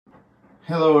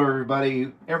Hello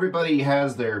everybody. Everybody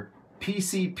has their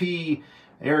PCP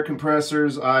air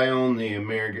compressors. I own the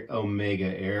Omega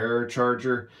Air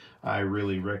Charger. I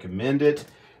really recommend it.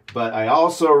 But I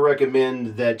also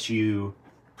recommend that you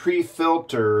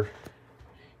pre-filter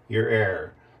your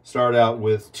air. Start out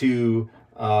with two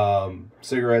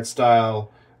cigarette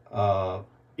style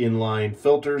inline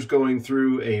filters going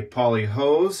through a poly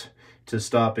hose to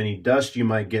stop any dust you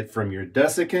might get from your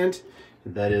desiccant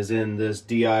that is in this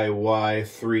DIY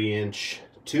 3-inch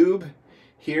tube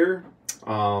here,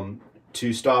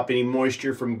 to stop any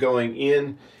moisture from going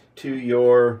in to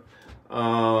your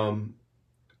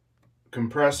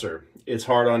compressor. It's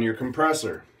hard on your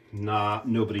compressor.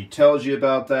 Nobody tells you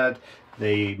about that.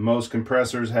 Most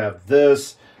compressors have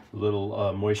this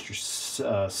little moisture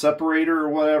separator or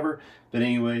whatever. But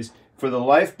anyways, for the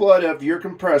lifeblood of your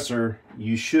compressor,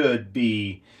 you should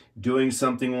be doing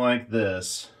something like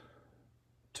this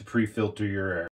to pre-filter your air.